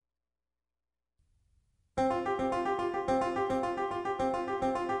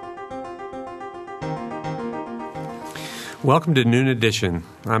Welcome to Noon Edition.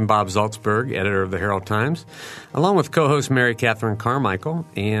 I'm Bob Zaltzberg, editor of the Herald-Times, along with co-host Mary Catherine Carmichael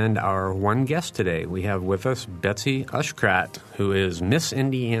and our one guest today. We have with us Betsy Uschkrat, who is Miss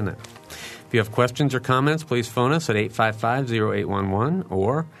Indiana. If you have questions or comments, please phone us at 855-0811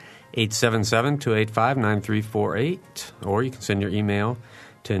 or 877-285-9348, or you can send your email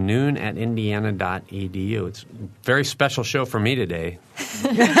to noon@indiana.edu. It's a very special show for me today.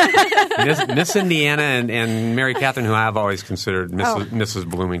 Miss Indiana and Mary Catherine, who I've always considered Mrs.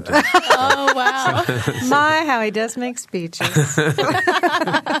 Bloomington. Oh, wow. My, how he does make speeches.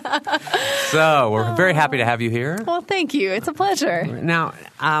 So we're very happy to have you here. Well, thank you. It's a pleasure. Now,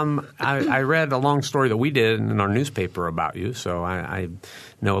 I read a long story that we did in our newspaper about you, so I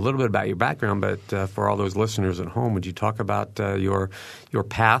know a little bit about your background, but for all those listeners at home, would you talk about your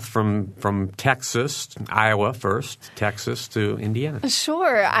path from Texas, Iowa first, Texas to Indiana?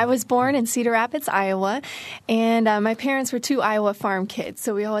 Sure. I was born in Cedar Rapids, Iowa, and my parents were two Iowa farm kids,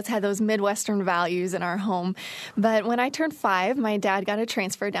 so we always had those Midwestern values in our home. But when I turned 5, my dad got a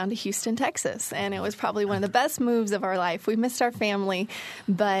transfer down to Houston, Texas, and it was probably one of the best moves of our life. We missed our family,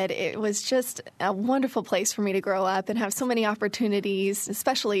 but it was just a wonderful place for me to grow up and have so many opportunities,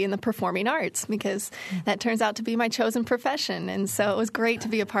 especially in the performing arts, because that turns out to be my chosen profession. And so it was great to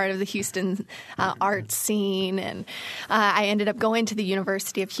be a part of the Houston art scene. And I ended up going to the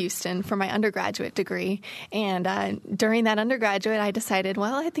University of Houston for my undergraduate degree. And during that undergraduate, I decided,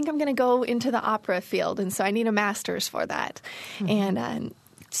 well, I think I'm going to go into the opera field. And so I need a master's for that. Mm-hmm. And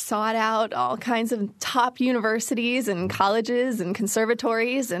sought out all kinds of top universities and colleges and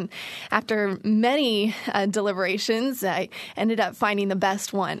conservatories. And after many deliberations, I ended up finding the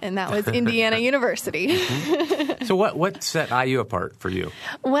best one, and that was Indiana University. Mm-hmm. So what set IU apart for you?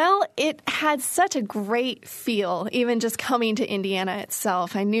 Well, it had such a great feel, even just coming to Indiana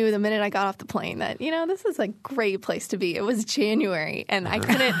itself. I knew the minute I got off the plane that, this is a great place to be. It was January, and I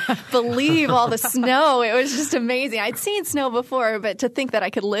couldn't believe all the snow. It was just amazing. I'd seen snow before, but to think that I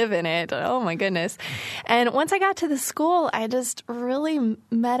could live in it, oh my goodness. And once I got to the school, I just really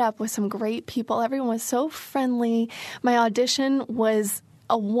met up with some great people. Everyone was so friendly. My audition was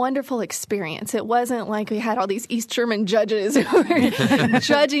a wonderful experience. It wasn't like we had all these East German judges who were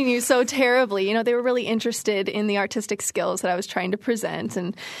judging you so terribly. They were really interested in the artistic skills that I was trying to present.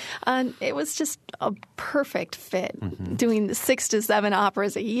 And it was just a perfect fit, doing 6 to 7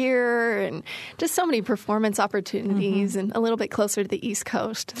 operas a year and just so many performance opportunities and a little bit closer to the East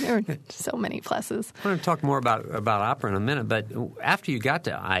Coast. There were so many pluses. I want to talk more about opera in a minute, but after you got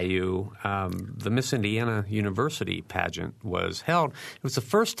to IU, the Miss Indiana University pageant was held. It was the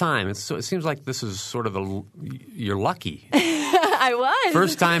first time. It seems like this is sort of you're lucky. I was.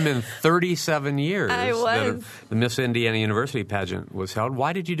 First time in 37 years I was. That the Miss Indiana University pageant was held.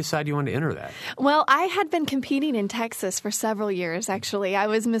 Why did you decide you wanted to enter that? Well, I had been competing in Texas for several years, actually. I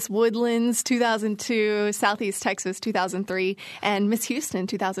was Miss Woodlands 2002, Southeast Texas 2003, and Miss Houston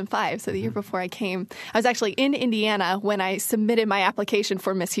 2005. So the year before I came, I was actually in Indiana when I submitted my application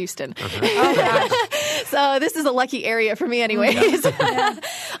for Miss Houston. Oh, gosh. So this is a lucky area for me anyways. Yeah.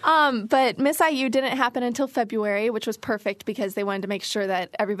 But Miss IU didn't happen until February, which was perfect because they wanted to make sure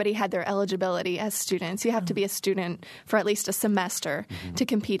that everybody had their eligibility as students. You have to be a student for at least a semester to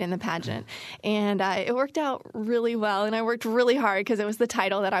compete in the pageant. And it worked out really well, and I worked really hard because it was the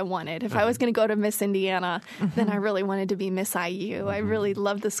title that I wanted. If I was going to go to Miss Indiana, then I really wanted to be Miss IU. I really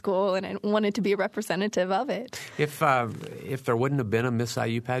loved the school, and I wanted to be a representative of it. If there wouldn't have been a Miss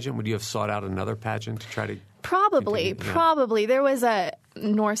IU pageant, would you have sought out another pageant to try to Probably. There was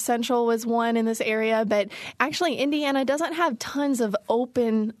North Central was one in this area, but actually Indiana doesn't have tons of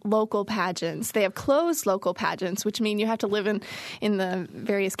open local pageants. They have closed local pageants, which mean you have to live in the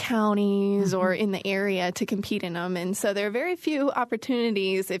various counties or in the area to compete in them. And so there are very few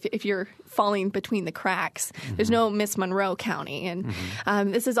opportunities if you're falling between the cracks. There's no Miss Monroe County. And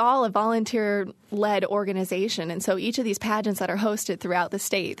this is all a volunteer-led organization. And so each of these pageants that are hosted throughout the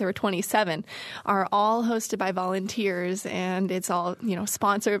state, there are 27, are all hosted by volunteers, and it's all,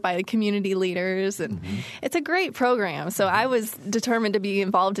 sponsored by the community leaders, and it's a great program. So I was determined to be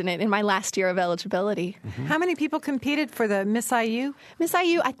involved in it in my last year of eligibility. How many people competed for the Miss IU? Miss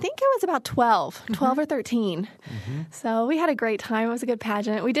IU, I think it was about 12 or 13. So we had a great time. It was a good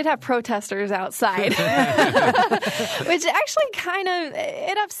pageant. We did have protesters outside, which actually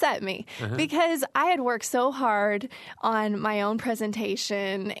it upset me because I had worked so hard on my own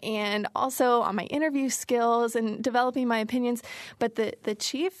presentation and also on my interview skills and developing my opinions. But the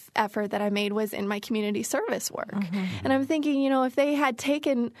chief effort that I made was in my community service work. And I'm thinking, if they had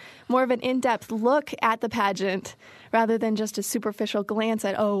taken more of an in-depth look at the pageant rather than just a superficial glance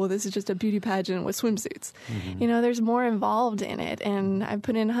at, oh, well, this is just a beauty pageant with swimsuits. You know, there's more involved in it. And I've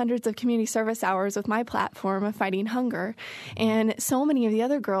put in hundreds of community service hours with my platform of fighting hunger. And so many of the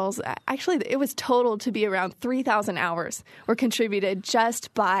other girls, actually, it was total to be around 3,000 hours were contributed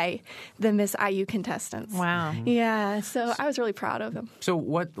just by the Miss IU contestants. Wow. Yeah, so I was really proud of them. So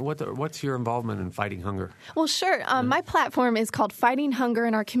what's your involvement in fighting hunger? Well, sure. My platform is called Fighting Hunger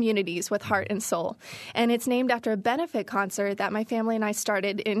in Our Communities with Heart and Soul. And it's named after a benefit concert that my family and I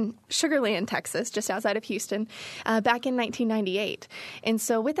started in Sugar Land, Texas, just outside of Houston, back in 1998. And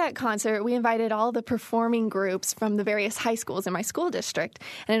so with that concert, we invited all the performing groups from the various high schools in my school district.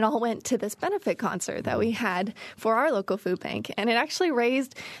 And it all went to this benefit concert that we had for our local food bank. And it actually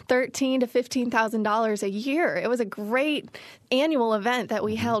raised $13,000 to $15,000 a year. It was a great annual event that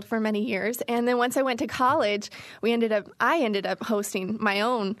we held for many years. And then once I went to college, I ended up hosting my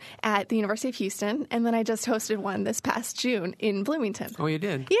own at the University of Houston. And then I just hosted one this past June in Bloomington. Oh, you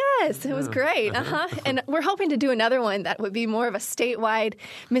did? Yes, it was great. And we're hoping to do another one that would be more of a statewide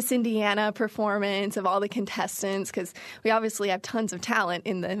Miss Indiana performance of all the contestants, because we obviously have tons of talent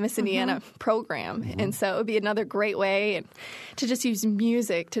in the Miss Indiana program. And so it would be another great way to just use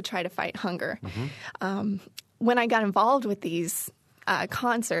music to try to fight hunger. When I got involved with these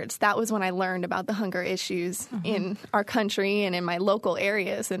concerts, that was when I learned about the hunger issues in our country and in my local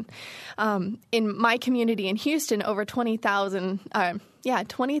areas. And in my community in Houston, over 20,000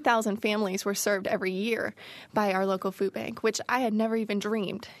 families were served every year by our local food bank, which I had never even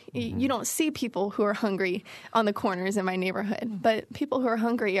dreamed. You don't see people who are hungry on the corners in my neighborhood, but people who are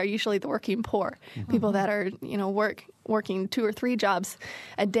hungry are usually the working poor, people that are, working 2 or 3 jobs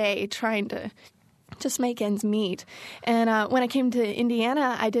a day trying to just make ends meet. And when I came to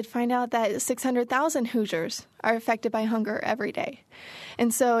Indiana, I did find out that 600,000 Hoosiers are affected by hunger every day.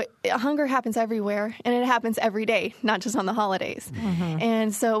 And so hunger happens everywhere, and it happens every day, not just on the holidays.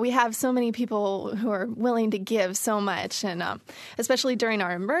 And so we have so many people who are willing to give so much, and especially during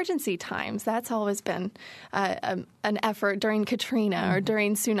our emergency times, that's always been an effort during Katrina or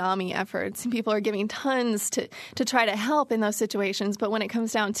during tsunami efforts. And people are giving tons to try to help in those situations. But when it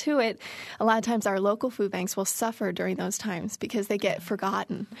comes down to it, a lot of times our local food banks will suffer during those times because they get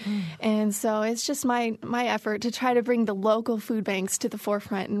forgotten. And so it's just my effort to try to bring the local food banks to the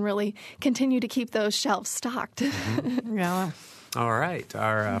forefront and really continue to keep those shelves stocked. Yeah. All right.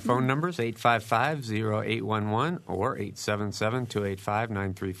 Our phone number is 855-0811 or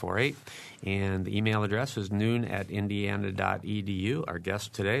 877-285-9348. And the email address is noon@indiana.edu. Our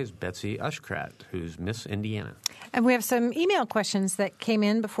guest today is Betsy Uschkrat, who's Miss Indiana. And we have some email questions that came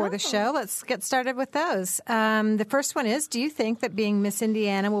in before the show. Let's get started with those. The first one is, do you think that being Miss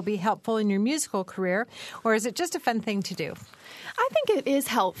Indiana will be helpful in your musical career, or is it just a fun thing to do? I think it is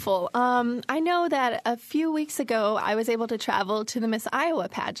helpful. I know that a few weeks ago, I was able to travel to the Miss Iowa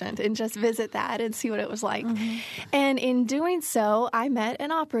pageant and just visit that and see what it was like. And in doing so, I met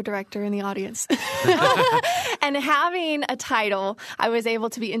an opera director in the audience. And having a title, I was able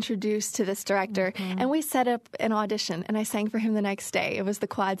to be introduced to this director. And we set up an audition, and I sang for him the next day. It was the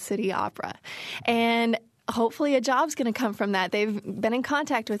Quad City Opera. And hopefully a job's going to come from that. They've been in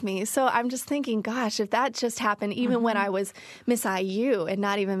contact with me. So I'm just thinking, gosh, if that just happened even when I was Miss IU and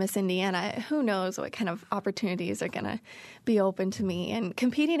not even Miss Indiana, who knows what kind of opportunities are going to be open to me. And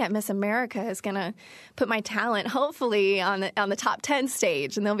competing at Miss America is going to put my talent hopefully on the top 10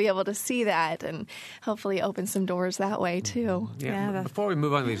 stage, and they'll be able to see that and hopefully open some doors that way too. Yeah. Before we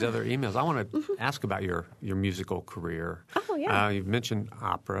move on to these other emails, I want to ask about your musical career. Oh, yeah. You've mentioned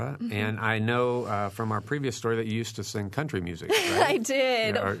opera, and I know from our previous story that you used to sing country music, right? I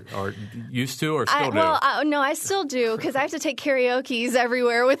did. Or used to, or still do? Well, no, I still do, because I have to take karaoke's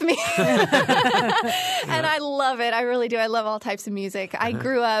everywhere with me. And I love it. I really do. I love all types of music. I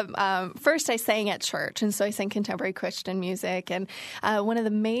grew up, first I sang at church, and so I sang contemporary Christian music. And one of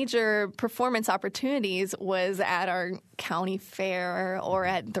the major performance opportunities was at our county fair or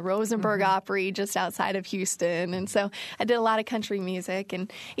at the Rosenberg Opry just outside of Houston. And so I did a lot of country music.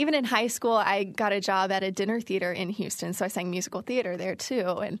 And even in high school, I got a job at a dinner theater in Houston, so I sang musical theater there too.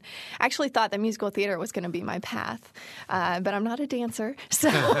 And I actually thought that musical theater was going to be my path, but I'm not a dancer, so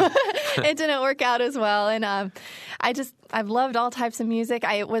it didn't work out as well. And I've loved all types of music.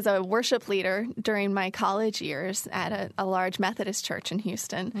 I was a worship leader during my college years at a large Methodist church in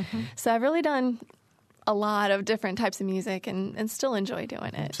Houston. So I've really done a lot of different types of music and still enjoy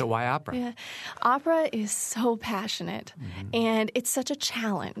doing it. So why opera? Yeah. Opera is so passionate, and it's such a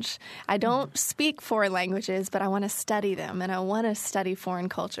challenge. I don't speak foreign languages, but I want to study them, and I want to study foreign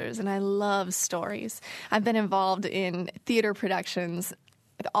cultures, and I love stories. I've been involved in theater productions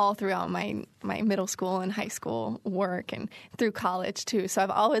all throughout my middle school and high school work and through college too. So I've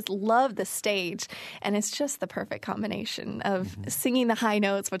always loved the stage, and it's just the perfect combination of singing the high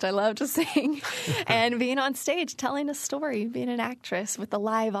notes, which I love to sing, and being on stage, telling a story, being an actress with a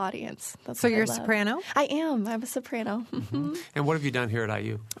live audience. So you're a soprano? I am. I'm a soprano. And what have you done here at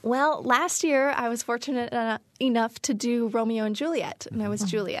IU? Well, last year I was fortunate enough to do Romeo and Juliet, and I was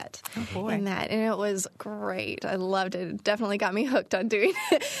Juliet in that, and it was great. I loved it. It definitely got me hooked on doing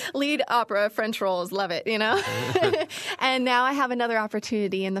lead opera, French roles. Love it, And now I have another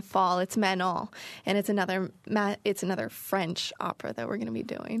opportunity in the fall. It's Manon, and it's another French opera that we're going to be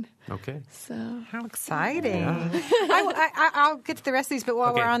doing. Okay. So how exciting! Yeah. I'll get to the rest of these, but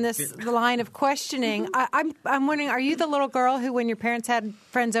while we're on the line of questioning, I'm wondering: are you the little girl who, when your parents had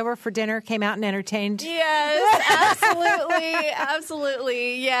friends over for dinner, came out and entertained? Yes,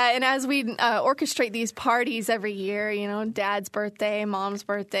 absolutely, yeah. And as we orchestrate these parties every year, Dad's birthday, Mom's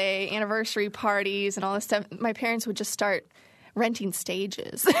birthday, anniversary parties, and all this stuff, my parents would just start renting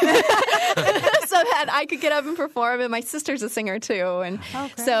stages so that I could get up and perform. And my sister's a singer too, and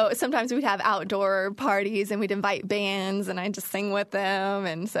so sometimes we'd have outdoor parties and we'd invite bands and I'd just sing with them.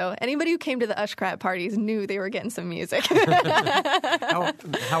 And so anybody who came to the Uschkrat parties knew they were getting some music. How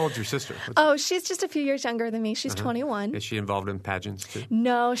old's your sister? Oh, she's just a few years younger than me. She's 21. Is she involved in pageants too?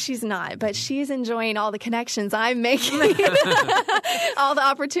 No, she's not, but she's enjoying all the connections I'm making, all the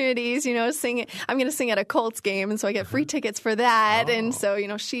opportunities, singing. I'm going to sing at a Colts game, and so I get free tickets for that. And so,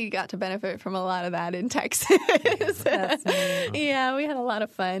 she got to benefit from a lot of that in Texas. That's neat. Yeah, we had a lot of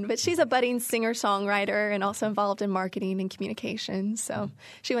fun. But she's a budding singer-songwriter and also involved in marketing and communication. So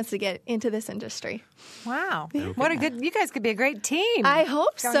she wants to get into this industry. Wow. What a good, you guys could be a great team. I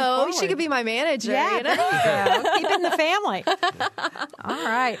hope so. Forward. She could be my manager. Yeah, there you go. Keep it in the family. All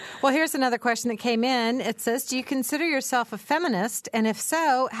right. Well, here's another question that came in. It says, do you consider yourself a feminist? And if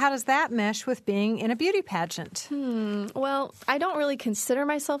so, how does that mesh with being in a beauty pageant? Well, I don't really consider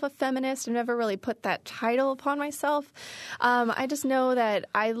myself a feminist. I've never really put that title upon myself. I just know that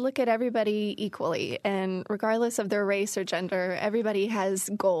I look at everybody equally, and regardless of their race or gender, everybody has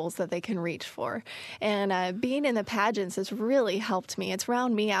goals that they can reach for. And being in the pageants has really helped me. It's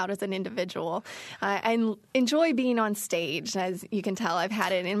round me out as an individual. I enjoy being on stage. As you can tell, I've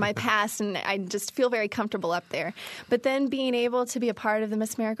had it in my past, and I just feel very comfortable up there. But then being able to be a part of the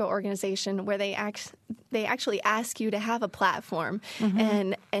Miss America organization, where they actually ask you to have a platform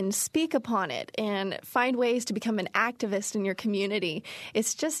and speak upon it and find ways to become an activist in your community.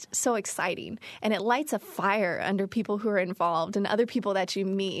 It's just so exciting, and it lights a fire under people who are involved and other people that you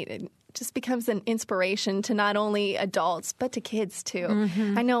meet. It just becomes an inspiration to not only adults but to kids too.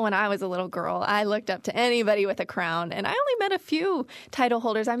 I know when I was a little girl, I looked up to anybody with a crown, and I only met a few title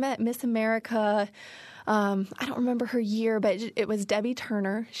holders. I met Miss America. I don't remember her year, but it was Debbie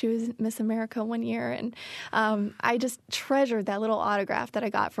Turner. She was Miss America one year, and I just treasured that little autograph that I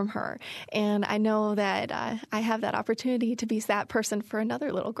got from her. And I know that I have that opportunity to be that person for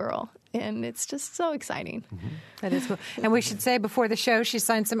another little girl, and it's just so exciting. That is cool. And we should say before the show, she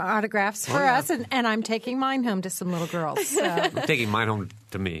signed some autographs for us, and I'm taking mine home to some little girls. So. I'm taking mine home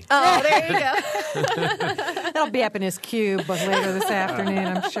to me. Oh, there you go. That'll be up in his cube later this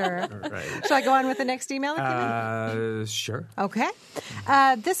afternoon, I'm sure. Right. Shall I go on with the next email that came in? Sure. Okay.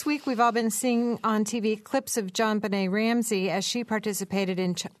 This week, we've all been seeing on TV clips of JonBenet Ramsey as she participated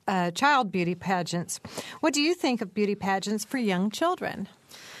in child beauty pageants. What do you think of beauty pageants for young children?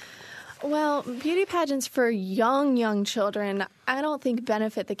 Well, beauty pageants for young children, I don't think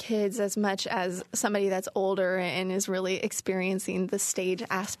benefit the kids as much as somebody that's older and is really experiencing the stage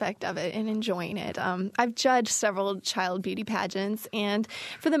aspect of it and enjoying it. I've judged several child beauty pageants, and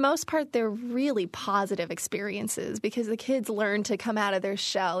for the most part, they're really positive experiences because the kids learn to come out of their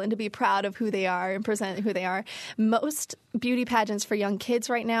shell and to be proud of who they are and present who they are. Most beauty pageants for young kids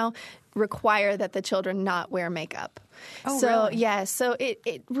right now require that the children not wear makeup. Oh, so, really? yeah, so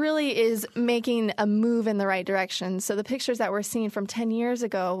it really is making a move in the right direction. So the pictures that we're seeing from 10 years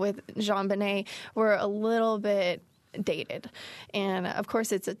ago with JonBenet were a little bit dated. And, of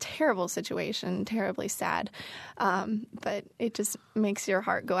course, it's a terrible situation, terribly sad. But it just makes your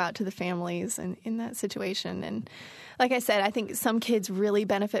heart go out to the families in that situation. And like I said, I think some kids really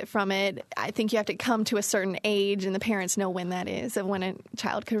benefit from it. I think you have to come to a certain age, and the parents know when that is, of when a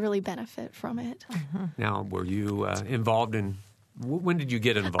child could really benefit from it. Now, were you involved in when did you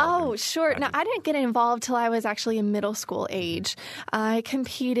get involved? Oh, sure. Now, I didn't get involved till I was actually in middle school age. I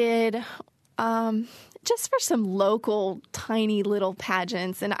competed just for some local, tiny little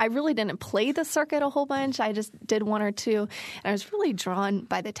pageants. And I really didn't play the circuit a whole bunch. I just did one or two. And I was really drawn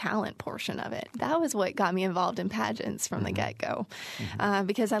by the talent portion of it. That was what got me involved in pageants from the get-go,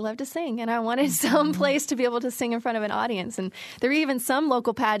 because I love to sing, and I wanted some place to be able to sing in front of an audience. And there are even some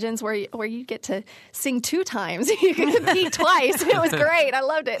local pageants where you get to sing 2 times. You can compete twice. It was great. I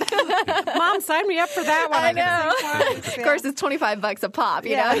loved it. Mom, sign me up for that one. I know. Of course, it's $25 a pop,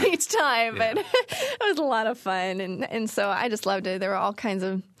 you know, each time. But it was a lot of fun. And so I just loved it. There were all kinds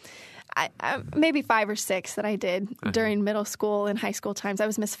of maybe 5 or 6 that I did during middle school and high school times. I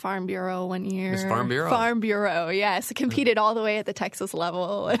was Miss Farm Bureau one year. Miss Farm Bureau? Farm Bureau, yes. I competed all the way at the Texas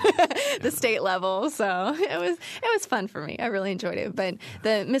level, the state level. So it was fun for me. I really enjoyed it. But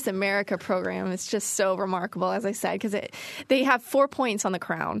the Miss America program is just so remarkable, as I said, because they have 4 points on the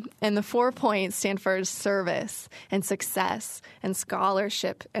crown. And the 4 points stand for service and success and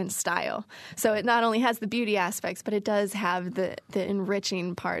scholarship and style. So it not only has the beauty aspects, but it does have the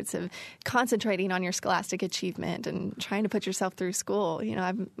enriching parts of concentrating on your scholastic achievement and trying to put yourself through school. You know,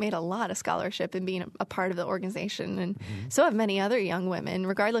 I've made a lot of scholarship in being a part of the organization, and so have many other young women.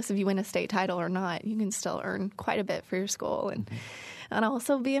 Regardless if you win a state title or not, you can still earn quite a bit for your school and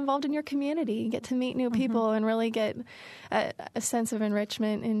also be involved in your community, get to meet new people, and really get a sense of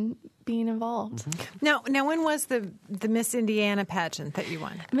enrichment in being involved. Now, when was the Miss Indiana pageant that you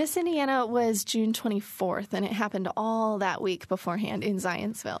won? Miss Indiana was June 24th, and it happened all that week beforehand in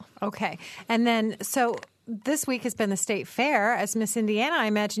Zionsville. Okay. And then, so this week has been the state fair. As Miss Indiana, I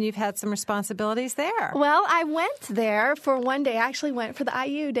imagine you've had some responsibilities there. Well, I went there for one day. I actually went for the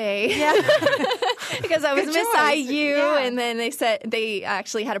IU day. Yeah. Because I was Miss IU, and then they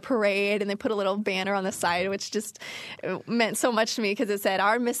actually had a parade, and they put a little banner on the side, which just meant so much to me because it said,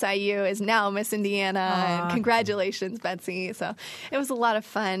 "Our Miss IU is now Miss Indiana, and congratulations, Betsy." So it was a lot of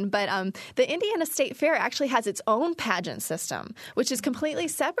fun. But the Indiana State Fair actually has its own pageant system, which is completely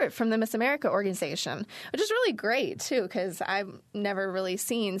separate from the Miss America organization, which is really great, too, because I've never really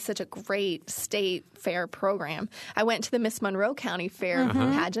seen such a great state fair program. I went to the Miss Monroe County Fair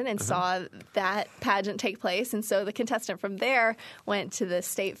pageant and saw that pageant take place, and so the contestant from there went to the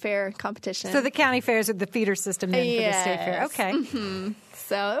state fair competition. So the county fairs are the feeder system then for the state fair. Okay.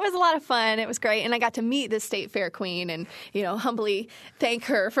 So it was a lot of fun. It was great. And I got to meet the state fair queen and, humbly thank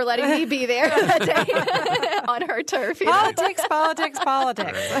her for letting me be there that day on her turf. Politics.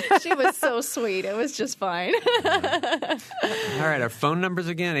 She was so sweet. It was just fine. All right. Our phone numbers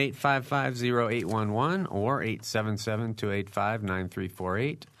again, 855-0811 or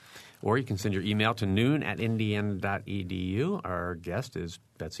 877-285-9348. Or you can send your email to noon@indiana.edu. Our guest is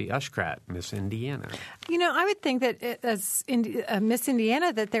Betsy Uschkrat, Miss Indiana. I would think that as Miss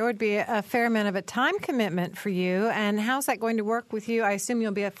Indiana that there would be a fair amount of a time commitment for you. And how's that going to work with you? I assume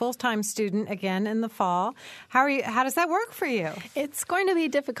you'll be a full-time student again in the fall. How does that work for you? It's going to be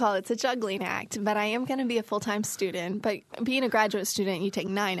difficult. It's a juggling act, but I am going to be a full-time student. But being a graduate student, you take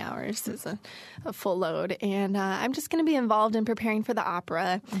 9 hours as a full load. And I'm just going to be involved in preparing for the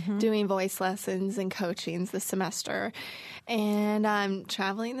opera, doing voice lessons and coachings this semester. And I'm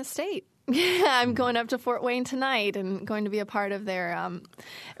traveling the state. I'm going up to Fort Wayne tonight and going to be a part of their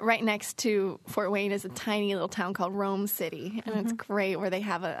right next to Fort Wayne is a tiny little town called Rome City, and it's great where they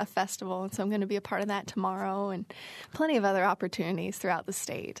have a festival, and so I'm going to be a part of that tomorrow and plenty of other opportunities throughout the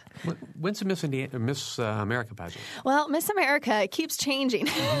state. When's the Miss America pageant? Well, Miss America keeps changing,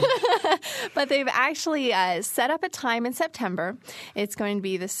 but they've actually set up a time in September. It's going to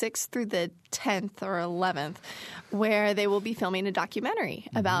be the 6th through the 10th or 11th, where they will be filming a documentary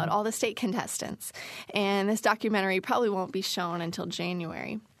about all the state contestants. And this documentary probably won't be shown until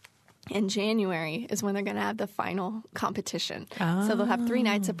January. In January is when they're going to have the final competition. So they'll have 3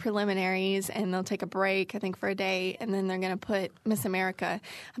 nights of preliminaries, and they'll take a break, I think, for a day, and then they're going to put Miss America,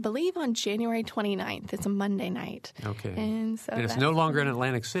 I believe, on January 29th. It's a Monday night. Okay. And it's no longer in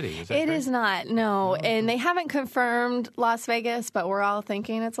Atlantic City, is that It correct? is not, no. Okay. And they haven't confirmed Las Vegas, but we're all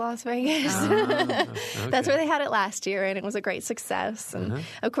thinking it's Las Vegas. Okay. That's where they had it last year, and it was a great success. And,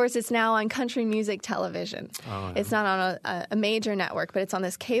 of course, it's now on country music television. Oh, yeah. It's not on a major network, but it's on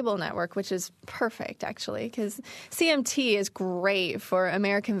this cable network, which is perfect, actually, because CMT is great for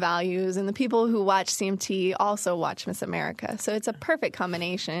American values, and the people who watch CMT also watch Miss America. So it's a perfect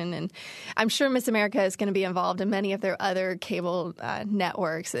combination, and I'm sure Miss America is going to be involved in many of their other cable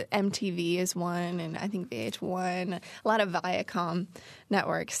networks. MTV is one, and I think VH1, a lot of Viacom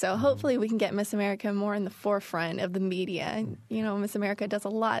network. So hopefully we can get Miss America more in the forefront of the media. You know, Miss America does a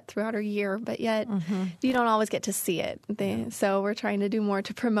lot throughout her year, but yet you don't always get to see it. So we're trying to do more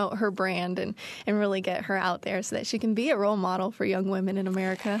to promote her brand and really get her out there so that she can be a role model for young women in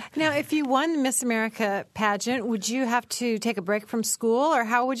America. Now, if you won the Miss America pageant, would you have to take a break from school, or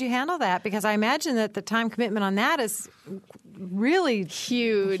how would you handle that? Because I imagine that the time commitment on that is really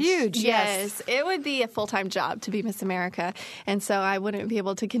huge. Yes. It would be a full-time job to be Miss America, and so I wouldn't be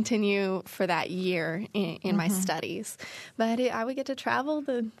able to continue for that year in my studies. But I would get to travel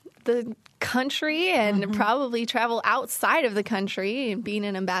the country and probably travel outside of the country and being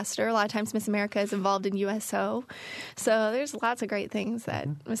an ambassador. A lot of times Miss America is involved in USO. So there's lots of great things that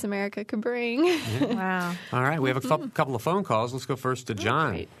Miss America could bring. Wow. All right, we have a couple of phone calls. Let's go first to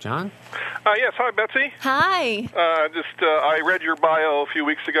John. Great. John? Yes, hi, Betsy. Hi. I read your bio a few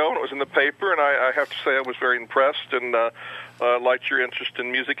weeks ago, and it was in the paper, and I have to say I was very impressed and liked your interest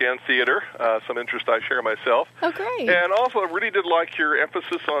in music and theater, some interest I share myself. Oh, great. And also, I really did like your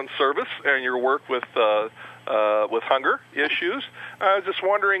emphasis on service and your work with hunger issues. I was just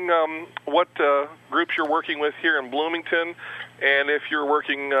wondering what groups you're working with here in Bloomington, and if you're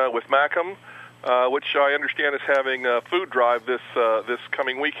working with Macam, which I understand is having a food drive this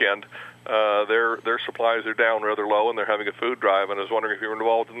coming weekend. Their supplies are down rather low, and they're having a food drive, and I was wondering if you were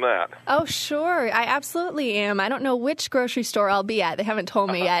involved in that. Oh, sure. I absolutely am. I don't know which grocery store I'll be at. They haven't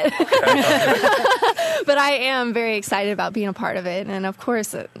told me yet. But I am very excited about being a part of it. And, of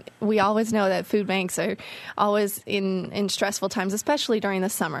course, we always know that food banks are always in stressful times, especially during the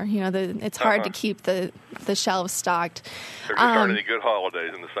summer. You know, it's hard to keep the shelves stocked. There just aren't any good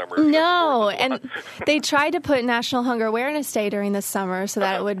holidays in the summer. No, and they tried to put National Hunger Awareness Day during the summer so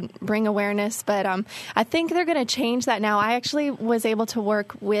that it would bring awareness, but I think they're going to change that now. I actually was able to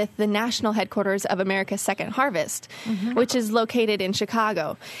work with the national headquarters of America's Second Harvest, which is located in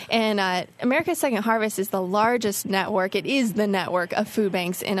Chicago. And America's Second Harvest is the largest network. It is the network of food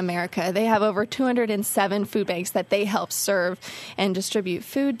banks in America. They have over 207 food banks that they help serve and distribute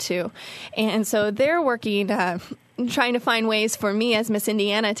food to. And so they're working trying to find ways for me as Miss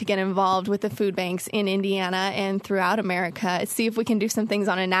Indiana to get involved with the food banks in Indiana and throughout America, see if we can do some things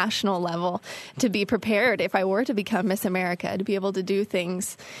on a national level to be prepared if I were to become Miss America, to be able to do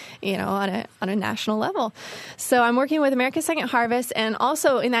things, you know, on a national level. So I'm working with America's Second Harvest, and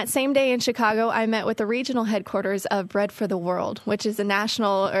also in that same day in Chicago, I met with the regional headquarters of Bread for the World, which is a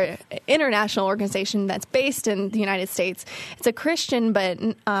national or international organization that's based in the United States. It's a Christian, but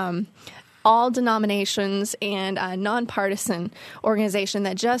all denominations and a nonpartisan organization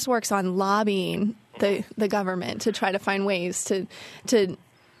that just works on lobbying the government to try to find ways to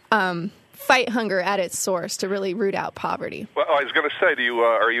fight hunger at its source, to really root out poverty. Well, I was going to say,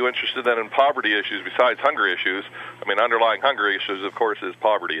 are you interested then in poverty issues besides hunger issues? I mean, underlying hunger issues, of course, is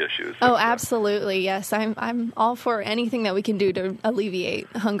poverty issues. Oh, absolutely, yes. I'm all for anything that we can do to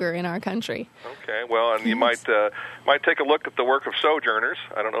alleviate hunger in our country. Okay, well, and you might take a look at the work of Sojourners.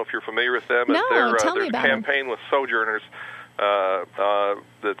 I don't know if you're familiar with them. No, tell me about there's a campaign with Sojourners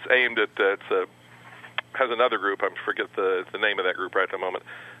that's aimed at has another group. I forget the name of that group right at the moment.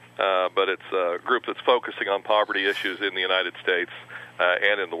 But it's a group that's focusing on poverty issues in the United States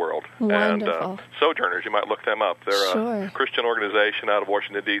and in the world. Wonderful. And Sojourners, you might look them up. They're a Christian organization out of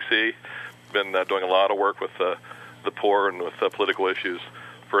Washington, D.C. Been doing a lot of work with the poor and with political issues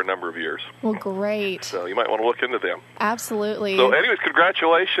for a number of years. Well, great. So you might want to look into them. Absolutely. So anyways,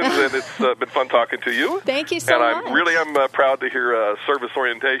 congratulations, and it's been fun talking to you. Thank you so much. And I really am proud to hear service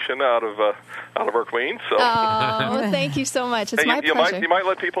orientation out of our queen. So. Oh, thank you so much. It's my pleasure. You might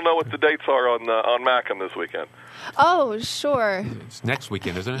let people know what the dates are on Macam this weekend. Oh, sure. It's next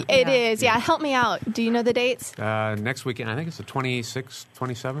weekend, isn't it? It is, yeah. Help me out. Do you know the dates? Next weekend, I think it's the 26th,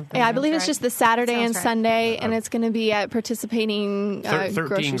 27th. Yeah, I believe it's right. just the Saturday Sounds and right. Sunday, and it's going to be at participating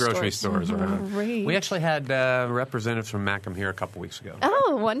 13 grocery stores around. Great. We actually had representatives from Macam here a couple weeks ago.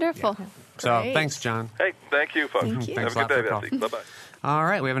 Oh, wonderful. Yeah. So Great. thanks, John. Hey, thank you, folks. Thank you. Thanks Have a a lot good for day, the Betsy. Bye-bye. All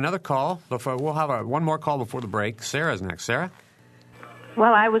right, we have another call. We'll have one more call before the break. Sarah's next. Sarah?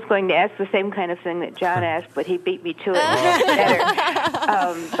 Well, I was going to ask the same kind of thing that John asked, but he beat me to it better.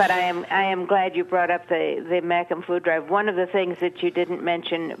 But I am glad you brought up the Macam food drive. One of the things that you didn't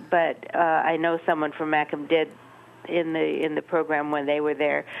mention, but I know someone from Macam did in the program when they were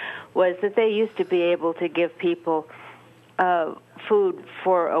there, was that they used to be able to give people food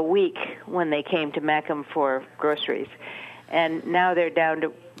for a week when they came to Macam for groceries. And now they're down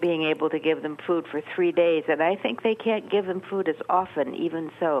to being able to give them food for 3 days, and I think they can't give them food as often,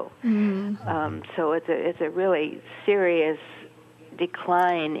 even so. So it's a really serious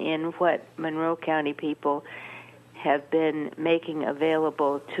decline in what Monroe County people have been making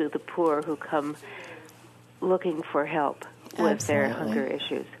available to the poor who come looking for help with their hunger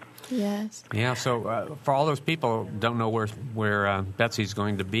issues. Yes. Yeah, so for all those people who don't know where Betsy's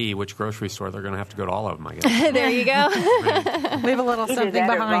going to be, which grocery store, they're going to have to go to all of them, I guess. There you go. Leave a little something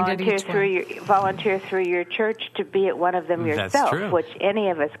behind at each one. Volunteer through your church to be at one of them yourself, That's true. which any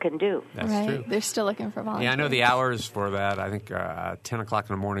of us can do. That's true. They're still looking for volunteers. Yeah, I know the hours for that. I think 10 o'clock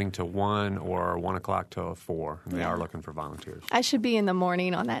in the morning to 1 or 1 o'clock to 4. And they are looking for volunteers. I should be in the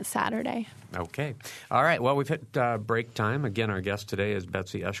morning on that Saturday. Okay. All right. Well, we've hit break time. Again, our guest today is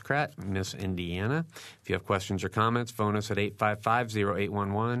Betsy Uschkrat, Miss Indiana. If you have questions or comments, phone us at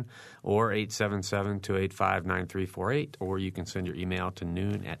 855-0811 or 877-285-9348, or you can send your email to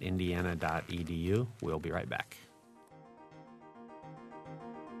noon@indiana.edu. We'll be right back.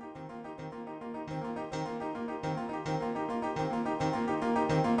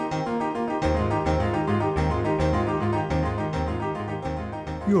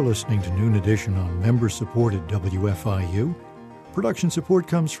 You're listening to Noon Edition on member-supported WFIU. Production support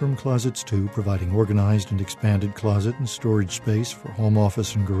comes from Closets 2, providing organized and expanded closet and storage space for home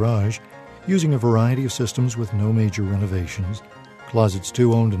office and garage, using a variety of systems with no major renovations. Closets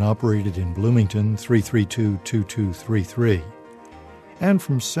 2 owned and operated in Bloomington, 332-2233. And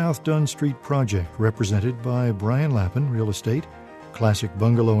from South Dunn Street Project, represented by Brian Lappin, Real Estate, classic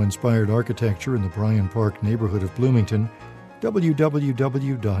bungalow-inspired architecture in the Bryan Park neighborhood of Bloomington,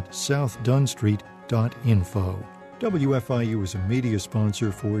 www.southdunstreet.info. WFIU is a media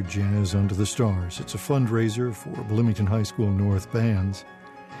sponsor for Jazz Under the Stars. It's a fundraiser for Bloomington High School North bands.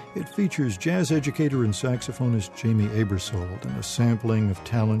 It features jazz educator and saxophonist Jamie Abersold and a sampling of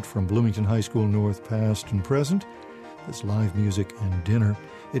talent from Bloomington High School North past and present. There's live music and dinner.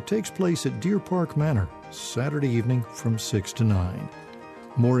 It takes place at Deer Park Manor, Saturday evening from 6 to 9.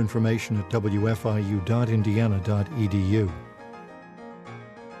 More information at wfiu.indiana.edu.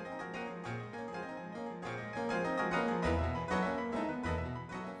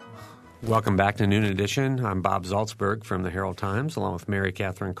 Welcome back to Noon Edition. I'm Bob Zaltzberg from the Herald Times, along with Mary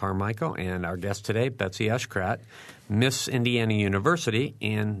Catherine Carmichael, and our guest today, Betsy Uschkrat, Miss Indiana University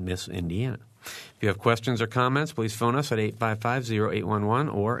and Miss Indiana. If you have questions or comments, please phone us at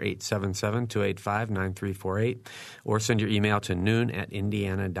 855-0811 or 877-285-9348, or send your email to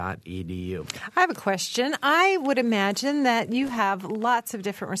noon@indiana.edu. I have a question. I would imagine that you have lots of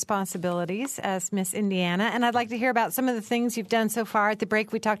different responsibilities as Miss Indiana, and I'd like to hear about some of the things you've done so far. At the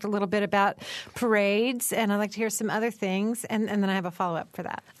break, we talked a little bit about parades, and I'd like to hear some other things, and then I have a follow-up for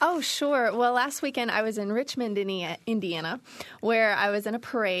that. Oh, sure. Well, last weekend I was in Richmond, Indiana, where I was in a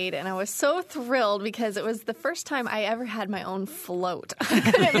parade, and I was so thrilled because it was the first time I ever had my own float. I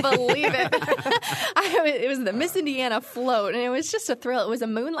couldn't believe it. It was the Miss Indiana float, and it was just a thrill. It was a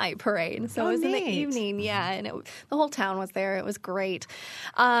moonlight parade, so it was in the evening, and the whole town was there. It was great.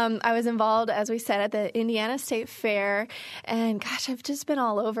 I was involved, as we said, at the Indiana State Fair, and gosh, I've just been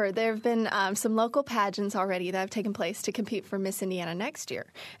all over. There have been some local pageants already that have taken place to compete for Miss Indiana next year,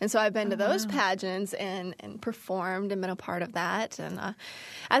 and so I've been to those pageants and performed and been a part of that. And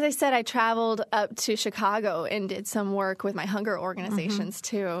as I said, I traveled up to Chicago and did some work with my hunger organizations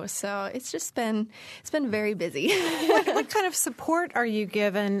too. So it's been very busy. What kind of support are you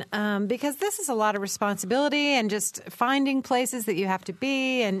given? Because this is a lot of responsibility and just finding places that you have to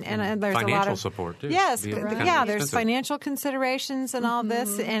be, and there's financial a lot of support too. Yes, Right. There's financial considerations and all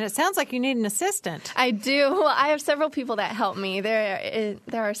this, and it sounds like you need an assistant. I do. Well, I have several people that help me. There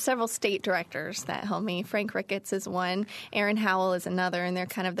are several state directors that help me. Frank Ricketts is one. Aaron Howell is another, and they're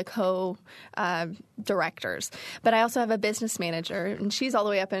kind of the directors. But I also have a business manager, and she's all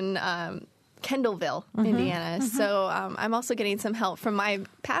the way up in Kendallville, Indiana. So I'm also getting some help from my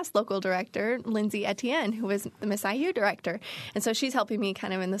past local director, Lindsay Etienne, who was the Miss IU director. And so she's helping me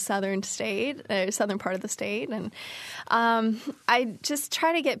kind of in the southern part of the state. And I just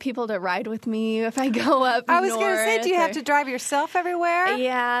try to get people to ride with me if I go up I was going to say, do you have to drive yourself everywhere?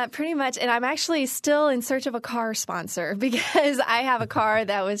 Yeah, pretty much. And I'm actually still in search of a car sponsor because I have a car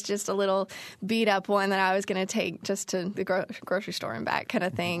that was just a little beat up one that I was going to take just to the grocery store and back kind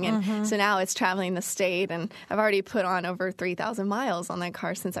of thing. And so now it's traveling the state, and I've already put on over 3,000 miles on that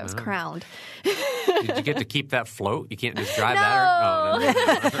car since I was crowned. Did you get to keep that float? You can't just drive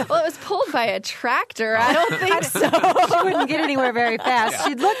that? No. Well, it was pulled by a tractor. I don't think so. She wouldn't get anywhere very fast.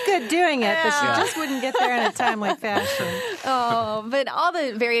 She'd look good doing it, but she just wouldn't get there in a timely fashion. Oh, but all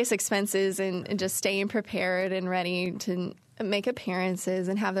the various expenses and just staying prepared and ready to make appearances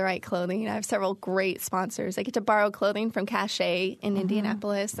and have the right clothing. I have several great sponsors. I get to borrow clothing from Cachet in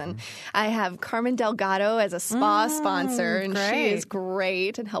Indianapolis, and I have Carmen Delgado as a spa sponsor, and she is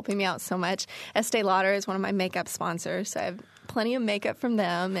great and helping me out so much. Estee Lauder is one of my makeup sponsors, so I have plenty of makeup from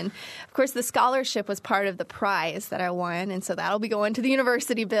them. And, of course, the scholarship was part of the prize that I won, and so that'll be going to the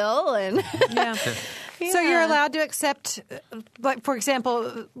university bill. And So you're allowed to accept, like, for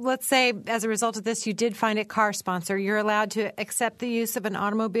example, let's say as a result of this you did find a car sponsor. You're allowed to accept the use of an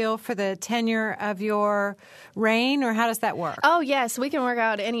automobile for the tenure of your reign, or how does that work? Oh, yes. We can work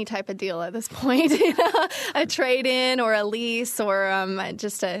out any type of deal at this point. A trade-in or a lease or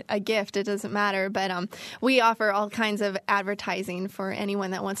just a gift. It doesn't matter. But we offer all kinds of advertising for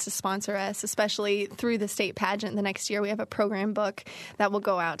anyone that wants to sponsor us, especially through the state pageant. The next year we have a program book that will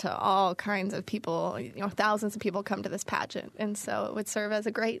go out to all kinds of people. Thousands of people come to this pageant, and so it would serve as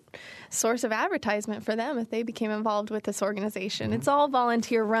a great source of advertisement for them if they became involved with this organization. It's all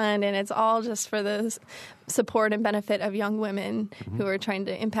volunteer run, and it's all just for the support and benefit of young women who are trying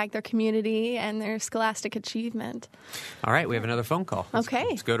to impact their community and their scholastic achievement. All right, we have another phone call. Okay.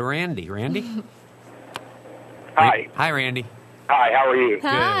 Let's go to Randy. Randy? Hi. Hi, Randy. Hi, how are you?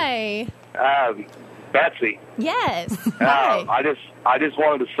 Hi. Betsy. Yes. Hi. I just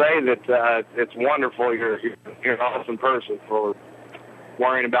wanted to say that it's wonderful. You're an awesome person for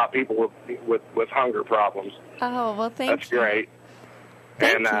worrying about people with hunger problems. Oh, well, thank you. That's great.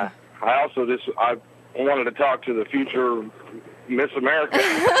 Thank you. I also I wanted to talk to the future Miss America.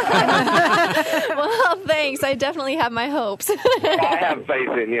 Well, thanks. I definitely have my hopes. I have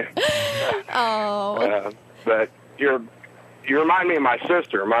faith in you. Oh. But you remind me of my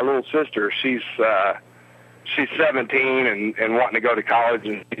sister, my little sister. She's 17 and wanting to go to college,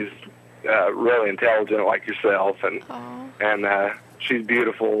 and she's really intelligent like yourself, and she's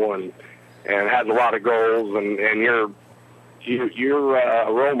beautiful and has a lot of goals, and you're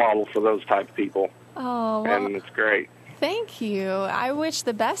a role model for those type of people. Oh, well, and it's great. Thank you. I wish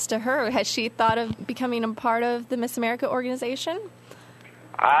the best to her. Has she thought of becoming a part of the Miss America organization?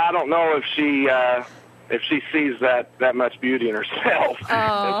 I don't know if she sees that much beauty in herself. As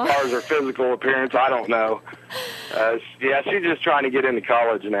far as her physical appearance, I don't know. She's just trying to get into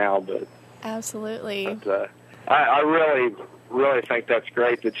college now, but absolutely. But, I really think that's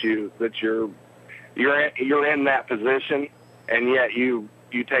great that you're in that position, and yet you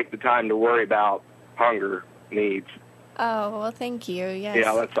take the time to worry about hunger needs. Oh, well, thank you. Yes.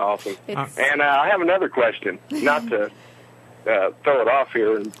 Yeah, that's awesome. And I have another question, not to throw it off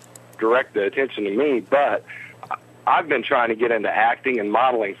here and direct the attention to me, but I've been trying to get into acting and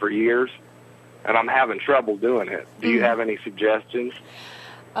modeling for years, and I'm having trouble doing it. Do you have any suggestions?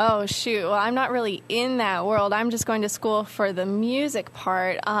 Oh, shoot. Well, I'm not really in that world. I'm just going to school for the music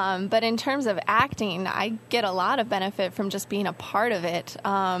part. But in terms of acting, I get a lot of benefit from just being a part of it.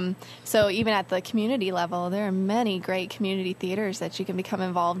 So even at the community level, there are many great community theaters that you can become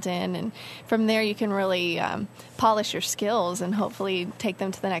involved in. And from there, you can really polish your skills and hopefully take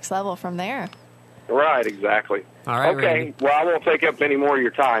them to the next level from there. Right, exactly. All right, okay, Randy. Well, I won't take up any more of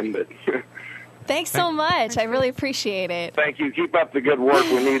your time, but... Thanks so much. I really appreciate it. Thank you. Keep up the good work.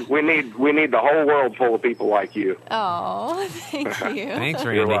 We need the whole world full of people like you. Oh, thank you. Thanks,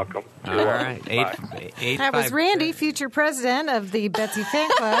 Randy. You're welcome. All right. That was Randy, future president of the Betsy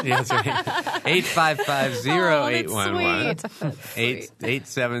Fan Club. Yes, right. 855-0811.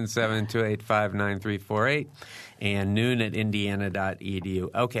 877-285-9348. And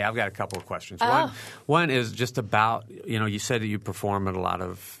noon@indiana.edu. Okay, I've got a couple of questions. One is just about, you said that you perform at a lot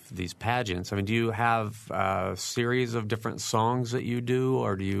of these pageants. I mean, do you have a series of different songs that you do,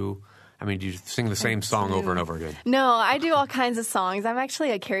 or do you sing the same song over and over again? No, I do all kinds of songs. I'm actually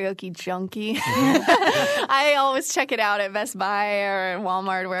a karaoke junkie. I always check it out at Best Buy or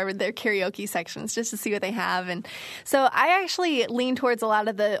Walmart, wherever their karaoke sections, just to see what they have. And so I actually lean towards a lot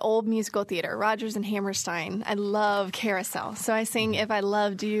of the old musical theater, Rodgers and Hammerstein. I love Carousel. So I sing If I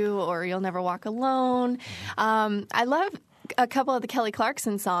Loved You or You'll Never Walk Alone. I love a couple of the Kelly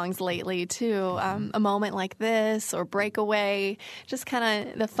Clarkson songs lately, too. A Moment Like This or Breakaway, just kind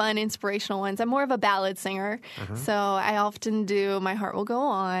of the fun, inspirational ones. I'm more of a ballad singer, so I often do My Heart Will Go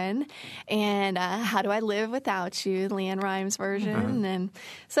On and How Do I Live Without You, Leanne Rimes version. And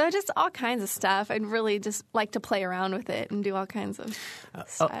so just all kinds of stuff. I'd really just like to play around with it and do all kinds of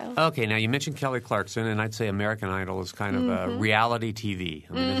styles. Okay, now you mentioned Kelly Clarkson, and I'd say American Idol is kind of a reality TV.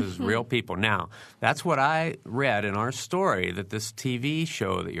 I mean, this is real people. Now, that's what I read in our story story that this TV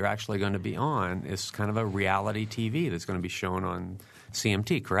show that you're actually going to be on is kind of a reality TV that's going to be shown on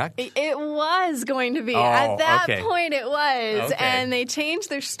CMT, correct? It was going to be. At that point, it was. Okay. And they changed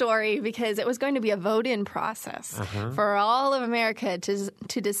their story because it was going to be a vote-in process for all of America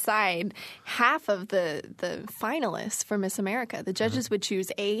to decide half of the finalists for Miss America. The judges would choose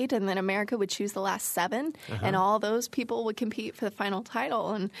 8, and then America would choose the last 7, and all those people would compete for the final title.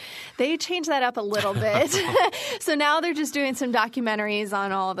 And they changed that up a little bit. So now they're just doing some documentaries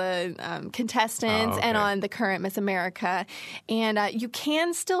on all the contestants and on the current Miss America. And you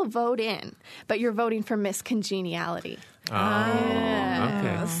can still vote in, but you're voting for Miss Congeniality.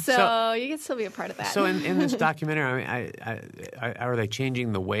 Okay. So you can still be a part of that. So in this documentary, are they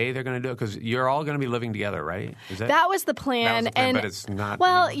changing the way they're going to do it? Because you're all going to be living together, right? That was the plan. But it's not.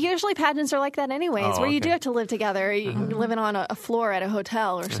 Well, usually pageants are like that anyways, where you do have to live together. You're living on a floor at a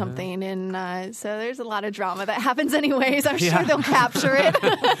hotel or something. And so there's a lot of drama that happens anyways. I'm sure they'll capture it.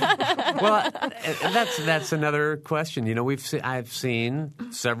 Well, that's another question. You know, I've seen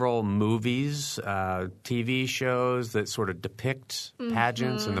several movies, TV shows that sort of depict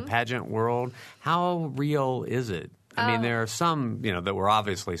pageants and the pageant world. How real is it? I mean, there are some, that were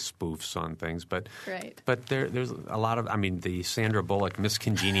obviously spoofs on things, but there's a lot of, the Sandra Bullock Miss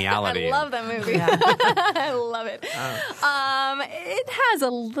Congeniality. I love that movie. I love it. It has a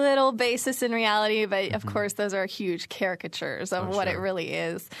little basis in reality, but of course those are huge caricatures of what it really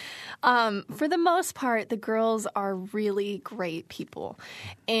is. For the most part, the girls are really great people,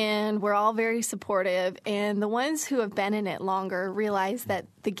 and we're all very supportive. And the ones who have been in it longer realize that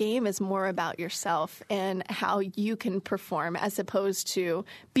the game is more about yourself and how you can perform as opposed to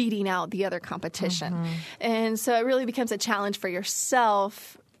beating out the other competition. And so it really becomes a challenge for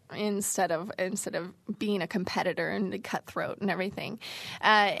yourself instead of being a competitor and cutthroat and everything.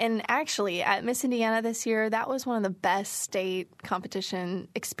 And actually, at Miss Indiana this year, that was one of the best state competition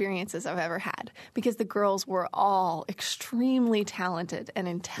experiences I've ever had because the girls were all extremely talented and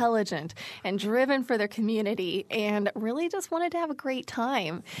intelligent and driven for their community and really just wanted to have a great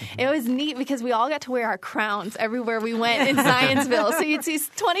time. It was neat because we all got to wear our crowns everywhere we went in Scienceville. So you'd see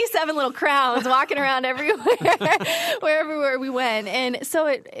 27 little crowns walking around everywhere we went. And so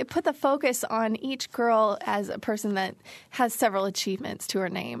it put the focus on each girl as a person that has several achievements to her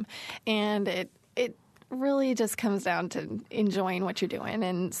name. And it really just comes down to enjoying what you're doing.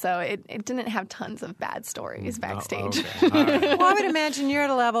 And so it didn't have tons of bad stories backstage. Well, I would imagine you're at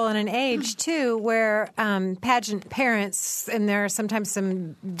a level and an age, too, where pageant parents, and there are sometimes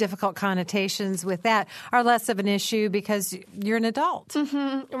some difficult connotations with that, are less of an issue because you're an adult.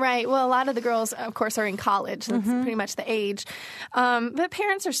 Right. Well, a lot of the girls, of course, are in college. That's pretty much the age. But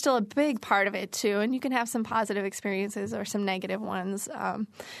parents are still a big part of it, too. And you can have some positive experiences or some negative ones.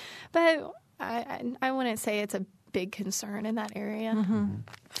 But I wouldn't say it's a big concern in that area.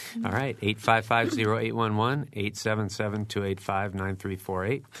 All right, 855-0811,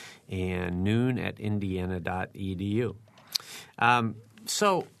 877-285-9348, and noon@indiana.edu.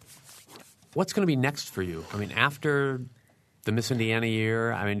 So what's going to be next for you? I mean, after the Miss Indiana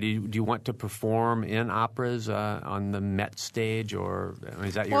year, do you want to perform in operas on the Met stage, or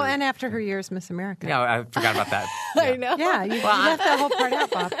is that your... Well, and after her year as Miss America. Yeah, I forgot about that. Yeah. I know. Yeah, you left that whole part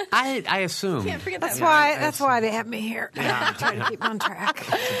out, Bob. I assume. Can't forget that's that. That's why they have me here. I'm trying to keep on track.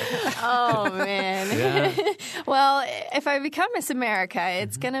 Oh, man. Yeah. Well, if I become Miss America,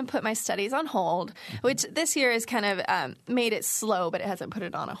 it's going to put my studies on hold, which this year has kind of made it slow, but it hasn't put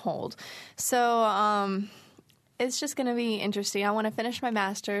it on a hold. So... it's just going to be interesting. I want to finish my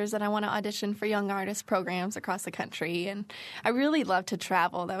master's, and I want to audition for young artist programs across the country. And I really love to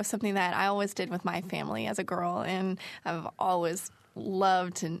travel. That was something that I always did with my family as a girl, and I've always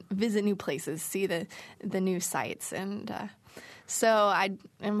loved to visit new places, see the new sights. And so I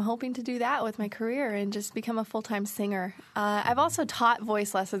am hoping to do that with my career and just become a full-time singer. I've also taught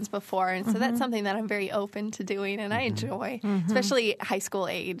voice lessons before, and so that's something that I'm very open to doing, and I enjoy, especially high school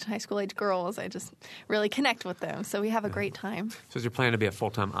age girls. I just really connect with them, so we have a great time. So is your plan to be a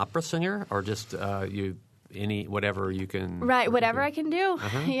full-time opera singer, or just whatever you can... Right, whatever I can do.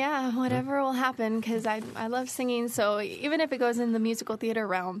 Yeah, whatever will happen, because I love singing, so even if it goes in the musical theater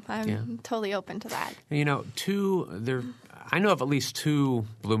realm, I'm totally open to that. I know of at least 2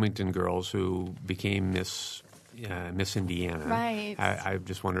 Bloomington girls who became Miss Indiana. Right. I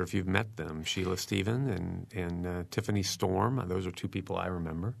just wonder if you've met them, Sheila Stevens and Tiffany Storm. Those are 2 people I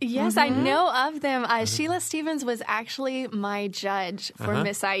remember. Yes, I know of them. Sheila Stevens was actually my judge for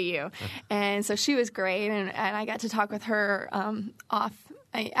Miss IU. And so she was great, and I got to talk with her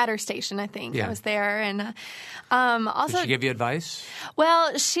at her station, I think. Yeah. I was there. And also, did she give you advice?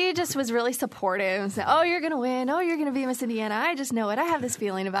 Well, she just was really supportive and said, "Oh, you're going to win. Oh, you're going to be Miss Indiana. I just know it. I have this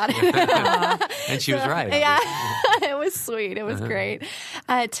feeling about it." And she was right. Yeah, it was sweet. It was great.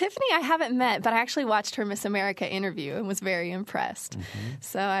 Tiffany, I haven't met, but I actually watched her Miss America interview and was very impressed.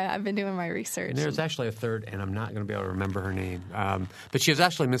 So I've been doing my research. And there's actually a third, and I'm not going to be able to remember her name. But she was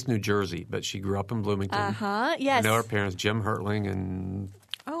actually Miss New Jersey, but she grew up in Bloomington. Yes. I know her parents, Jim Hertling and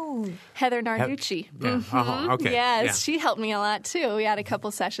Heather Narducci. Okay. Yes, Yeah. she helped me a lot too. We had a couple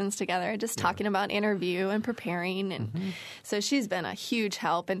sessions together just talking about interview and preparing. And so she's been a huge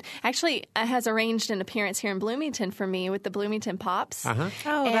help. And actually has arranged an appearance here in Bloomington for me with the Bloomington Pops. Oh,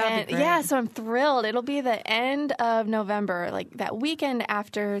 that'd be great. Yeah, so I'm thrilled. It'll be the end of November, like that weekend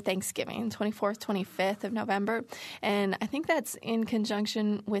after Thanksgiving, 24th, 25th of November. And I think that's in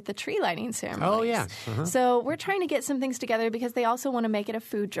conjunction with the tree lighting ceremony. Oh, yeah. So we're trying to get some things together because they also want to make it a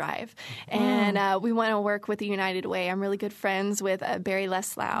food drive. And we want to work with the United Way. I'm really good friends with Barry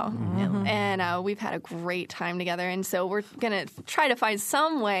Leslau, and we've had a great time together. And so we're going to try to find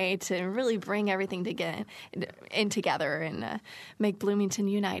some way to really bring everything together and make Bloomington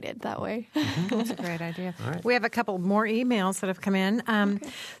united that way. That's a great idea. Right. We have a couple more emails that have come in.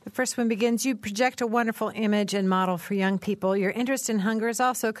 The first one begins, you project a wonderful image and model for young people. Your interest in hunger is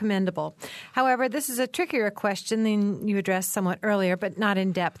also commendable. However, this is a trickier question than you addressed somewhat earlier, but not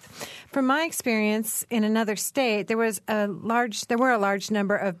in depth. From my experience in another state, there were a large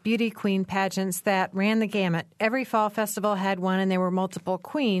number of beauty queen pageants that ran the gamut. Every fall festival had one, and there were multiple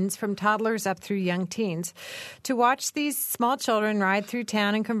queens from toddlers up through young teens. To watch these small children ride through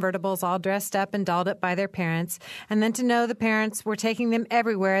town in convertibles all dressed up and dolled up by their parents, and then to know the parents were taking them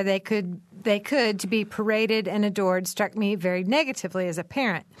everywhere they could to be paraded and adored struck me very negatively as a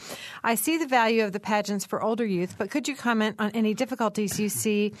parent. I see the value of the pageants for older youth, but could you comment on any difficulties you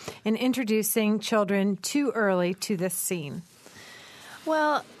see in introducing children too early to this scene?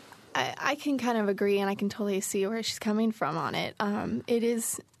 Well, I can kind of agree, and I can totally see where she's coming from on it. It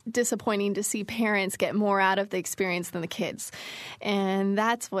is disappointing to see parents get more out of the experience than the kids. And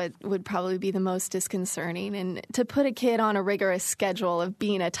that's what would probably be the most disconcerting. And to put a kid on a rigorous schedule of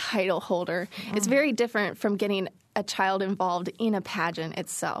being a title holder, it's very different from getting a child involved in a pageant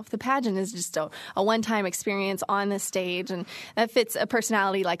itself. The pageant is just a one-time experience on the stage, and that fits a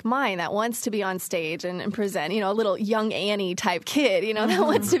personality like mine that wants to be on stage and present, a little young Annie type kid, that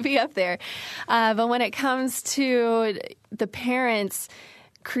wants to be up there. But when it comes to the parents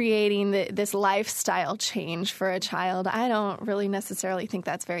creating this lifestyle change for a child, I don't really necessarily think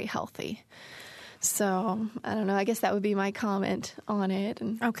that's very healthy. So, I don't know. I guess that would be my comment on it.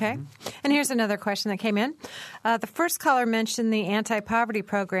 Okay. And here's another question that came in. The first caller mentioned the anti-poverty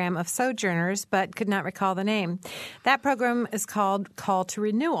program of Sojourners, but could not recall the name. That program is called Call to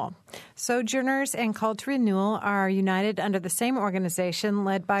Renewal. Sojourners and Call to Renewal are united under the same organization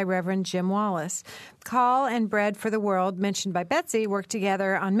led by Reverend Jim Wallace. Call and Bread for the World, mentioned by Betsy, work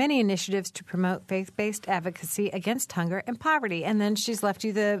together on many initiatives to promote faith-based advocacy against hunger and poverty. And then she's left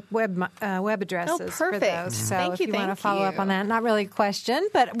you the web addresses for those. So if you want to follow up on that, not really a question,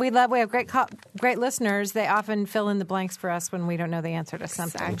 but we have great listeners. They often fill in the blanks for us when we don't know the answer to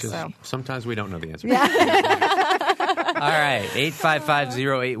something. So sometimes we don't know the answer. Yeah. All right,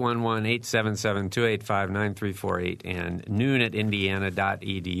 855-0811, 877-285-9348, and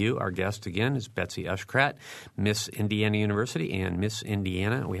noon@indiana.edu. Our guest, again, is Betsy Uschkrat, Miss Indiana University and Miss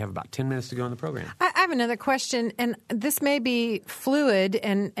Indiana. We have about 10 minutes to go in the program. I have another question, and this may be fluid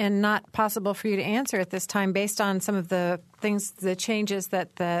and not possible for you to answer at this time based on some of the changes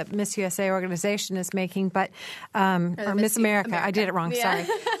that the Miss USA organization is making, but or Miss America. I did it wrong. Yeah. Sorry.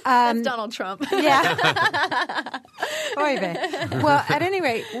 That's Donald Trump. Yeah. Oy vey. Well, at any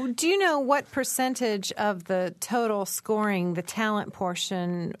rate, do you know what percentage of the total scoring the talent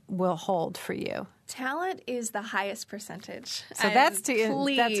portion will hold for you? Talent is the highest percentage. So that's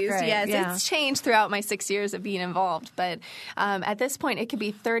great. Yes, yeah. It's changed throughout my 6 years of being involved, but at this point, it could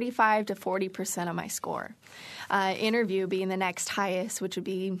be 35 to 40% of my score. Interview being the next highest, which would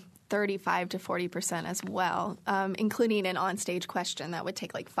be 35 to 40% as well, including an on-stage question that would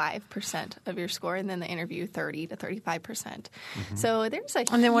take like 5% of your score, and then the interview 30 to 35%. So there's a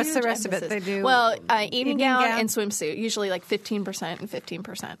And then what's the huge rest emphasis. of it they do? Well, evening gown and swimsuit, usually like 15% and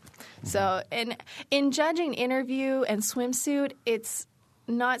 15%. So in judging interview and swimsuit, it's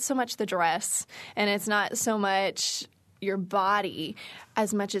not so much the dress, and it's not so much your body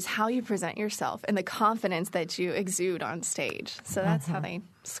as much as how you present yourself and the confidence that you exude on stage. So that's how they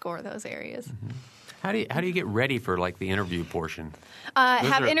score those areas. How do you get ready for like the interview portion?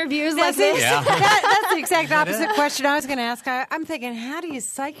 Have interviews like this. Yeah. That's the exact opposite question I was going to ask. I'm thinking, how do you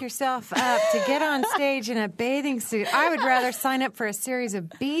psych yourself up to get on stage in a bathing suit? I would rather sign up for a series of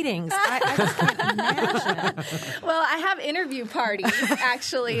beatings. I just can't imagine. Well, I have interview parties,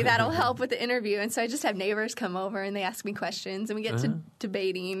 actually, that'll help with the interview. And so I just have neighbors come over and they ask me questions, and we get to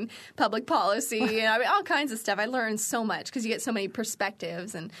debating public policy and all kinds of stuff. I learn so much because you get so many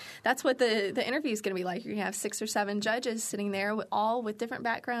perspectives, and that's what the interview is going to be like. You're going to have 6 or 7 judges sitting there all with different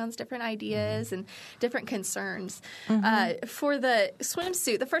backgrounds, different ideas, and different concerns. For the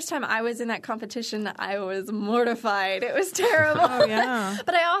swimsuit, the first time I was in that competition, I was mortified. It was terrible. Oh, yeah.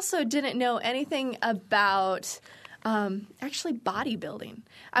 But I also didn't know anything about actually bodybuilding.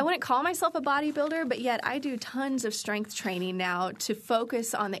 I wouldn't call myself a bodybuilder, but yet I do tons of strength training now to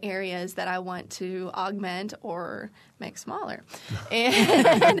focus on the areas that I want to augment or make smaller.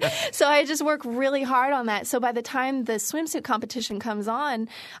 And so I just work really hard on that. So by the time the swimsuit competition comes on,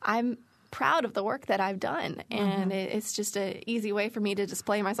 I'm proud of the work that I've done, and it's just an easy way for me to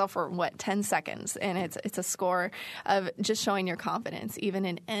display myself for 10 seconds, and it's a score of just showing your confidence even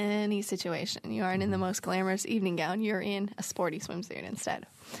in any situation. You aren't in the most glamorous evening gown, you're in a sporty swimsuit instead.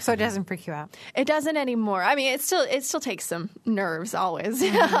 So it doesn't freak you out? It doesn't anymore. I mean, it still takes some nerves always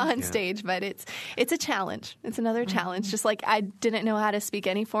on stage, but it's a challenge. It's another challenge. Just like I didn't know how to speak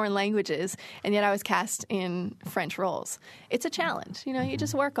any foreign languages, and yet I was cast in French roles. It's a challenge. You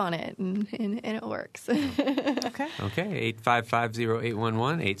just work on it, and it works. Okay. Okay,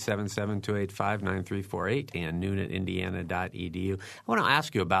 855-0811, 877-285-9348, and noon@indiana.edu. I want to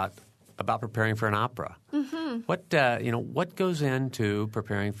ask you about preparing for an opera. What goes into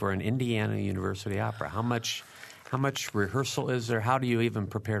preparing for an Indiana University opera? How much rehearsal is there? How do you even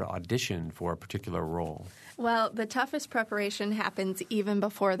prepare to audition for a particular role? Well, the toughest preparation happens even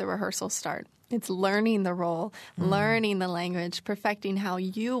before the rehearsals start. It's learning the role, learning the language, perfecting how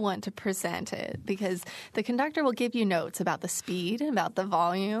you want to present it, because the conductor will give you notes about the speed, about the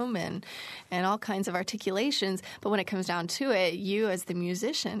volume, and all kinds of articulations. But when it comes down to it, you as the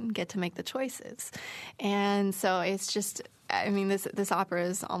musician get to make the choices. And so it's just... I mean, this opera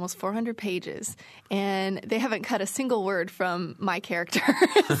is almost 400 pages, and they haven't cut a single word from my character.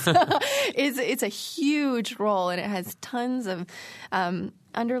 So it's a huge role, and it has tons of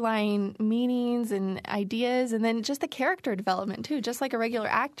underlying meanings and ideas, and then just the character development too. Just like a regular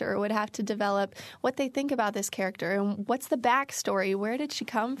actor would have to develop what they think about this character and what's the backstory, where did she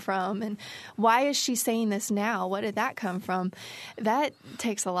come from, and why is she saying this now? What did that come from? That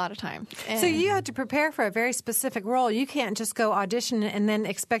takes a lot of time. So you had to prepare for a very specific role. You can't just go audition and then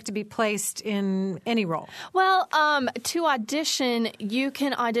expect to be placed in any role. Well, to audition, you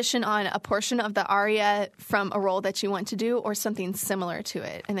can audition on a portion of the aria from a role that you want to do or something similar to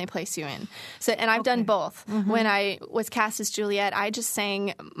it, and they place you in. So, and I've done both. When I was cast as Juliet, I just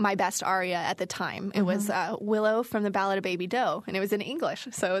sang my best aria at the time. It was Willow from the Ballad of Baby Doe, and it was in English.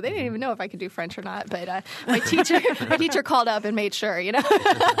 So they didn't even know if I could do French or not. But my teacher called up and made sure,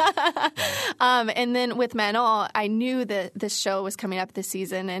 And then with Manon, I knew that this show was coming up this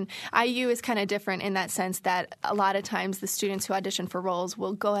season, and IU is kind of different in that sense that a lot of times the students who audition for roles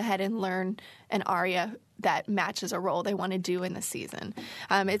will go ahead and learn an aria that matches a role they want to do in the season.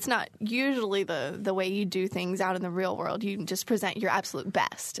 It's not usually the way you do things out in the real world. You just present your absolute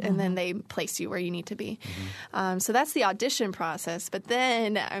best, and then they place you where you need to be. So that's the audition process. But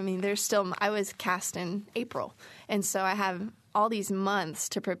then, I mean, I was cast in April, and so I have all these months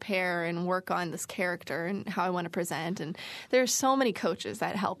to prepare and work on this character and how I want to present. And there's so many coaches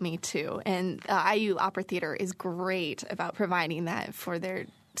that help me too. And IU Opera Theater is great about providing that for their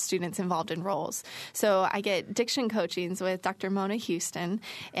students involved in roles. So I get diction coachings with Dr. Mona Houston,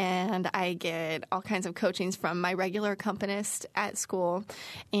 and I get all kinds of coachings from my regular accompanist at school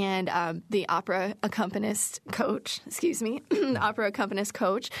and the opera accompanist coach, opera accompanist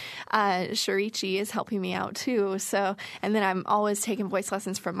coach, Sharichi, is helping me out too. So, and then I'm always taking voice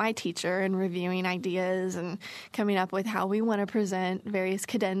lessons from my teacher and reviewing ideas and coming up with how we want to present various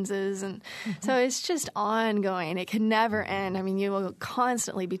cadenzas. And so it's just ongoing. It can never end. I mean, you will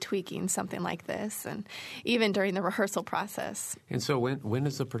constantly be tweaking something like this, and even during the rehearsal process. And so when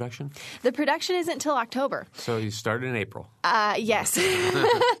is the production? The production isn't until October. So you started in April? Yes.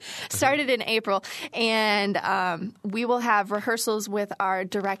 Started in April, and we will have rehearsals with our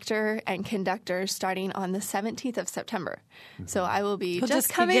director and conductor starting on the 17th of September. So I will be just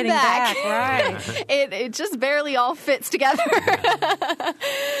coming back. Right. It just barely all fits together.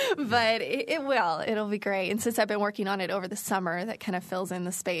 But it will. It'll be great. And since I've been working on it over the summer, that kind of fills in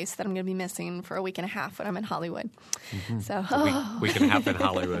the space that I'm going to be missing for a week and a half when I'm in Hollywood. Mm-hmm. So week and a half in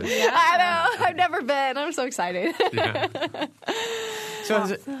Hollywood. I know. I've never been. I'm so excited. Yeah.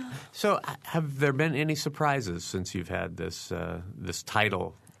 So have there been any surprises since you've had this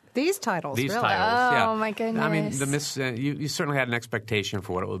title? These titles, really? Oh, yeah. my goodness. I mean, the Miss. You certainly had an expectation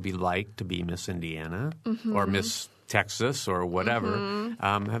for what it would be like to be Miss Indiana or Miss Texas or whatever.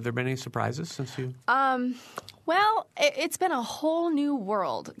 Have there been any surprises since you? Well, it's been a whole new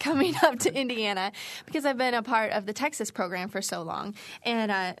world coming up to Indiana because I've been a part of the Texas program for so long.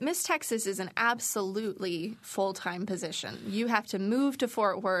 And Miss Texas is an absolutely full-time position. You have to move to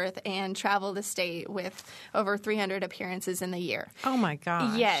Fort Worth and travel the state with over 300 appearances in the year. Oh, my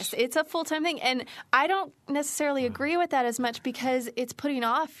gosh. Yes, it's a full-time thing. And I don't necessarily agree with that as much because it's putting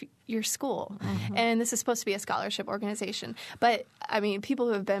off your school. And this is supposed to be a scholarship organization. But, I mean, people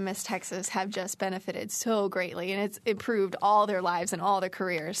who have been Miss Texas have just benefited so greatly, and it's improved all their lives and all their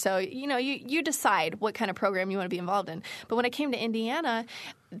careers. So, you decide what kind of program you want to be involved in. But when I came to Indiana,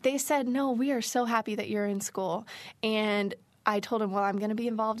 they said, no, we are so happy that you're in school. And I told them, well, I'm going to be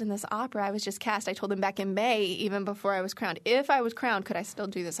involved in this opera. I was just cast. I told them back in May, even before I was crowned, if I was crowned, could I still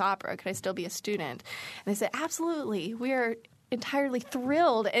do this opera? Could I still be a student? And they said, absolutely. We are entirely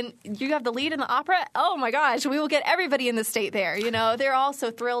thrilled. And you have the lead in the opera? Oh, my gosh, we will get everybody in the state there. They're all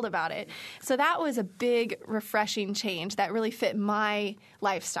so thrilled about it. So that was a big, refreshing change that really fit my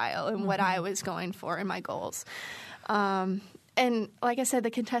lifestyle and what I was going for and my goals. And like I said, the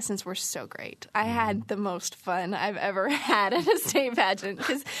contestants were so great. I had the most fun I've ever had at a state pageant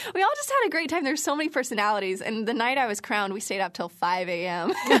because we all just had a great time. There's so many personalities. And the night I was crowned, we stayed up till 5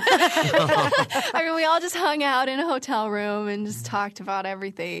 a.m. I mean, we all just hung out in a hotel room and just talked about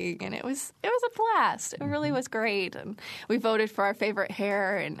everything. And it was a blast. It really was great. And we voted for our favorite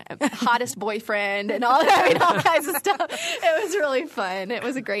hair and hottest boyfriend and all kinds of stuff. It was really fun. It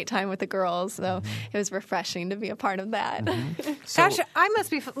was a great time with the girls. So it was refreshing to be a part of that. Gosh, I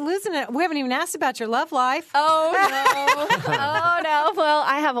must be losing it. We haven't even asked about your love life. Oh, no. Well,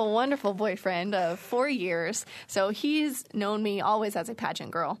 I have a wonderful boyfriend of 4 years. So he's known me always as a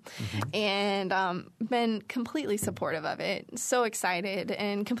pageant girl and been completely supportive of it. So excited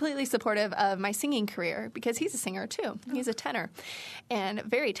and completely supportive of my singing career because he's a singer, too. He's a tenor and a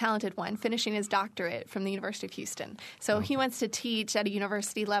very talented one, finishing his doctorate from the University of Houston. So he wants to teach at a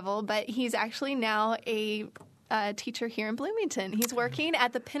university level, but he's actually now a teacher here in Bloomington. He's working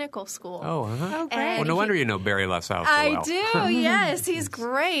at the Pinnacle School. Oh, great. Well, no wonder you know Barry LaSalle so well. I do, yes. He's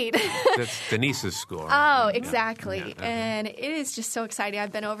great. That's Denise's school. Oh, exactly. Yeah. And it is just so exciting.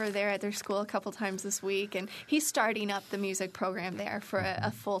 I've been over there at their school a couple times this week, and he's starting up the music program there for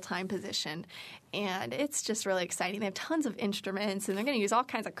a full-time position. And it's just really exciting. They have tons of instruments, and they're going to use all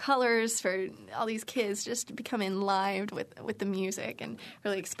kinds of colors for all these kids just to become enlivened with the music and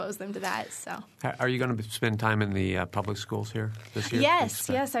really expose them to that. So, are you going to spend time in the public schools here this year?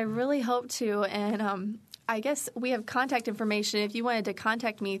 Yes, I really hope to. And I guess we have contact information. If you wanted to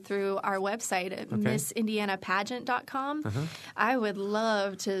contact me through our website at missindianapageant.com, I would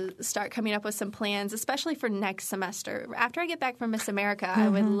love to start coming up with some plans, especially for next semester. After I get back from Miss America, I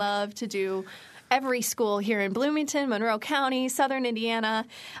would love to do every school here in Bloomington, Monroe County, Southern Indiana.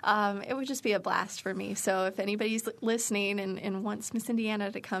 It would just be a blast for me. So if anybody's listening and wants Miss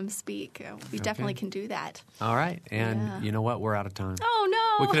Indiana to come speak, we definitely can do that. All right. And you know what? We're out of time. Oh,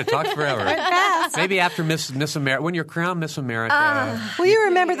 no. We could have talked forever. Maybe after Miss America, when you're crowned Miss America. Will you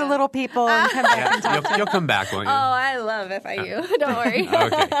remember the little people and come back and talk? You'll come back, won't you? Oh, I love FIU. Don't worry.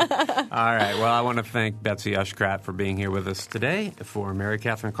 Okay. All right. Well, I want to thank Betsy Uschkrat for being here with us today. For Mary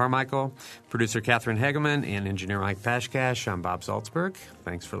Catherine Carmichael, producer Catherine Hegeman, and engineer Mike Pashkash, I'm Bob Salzberg.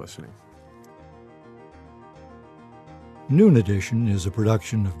 Thanks for listening. Noon Edition is a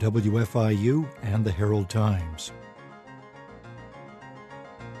production of WFIU and the Herald Times.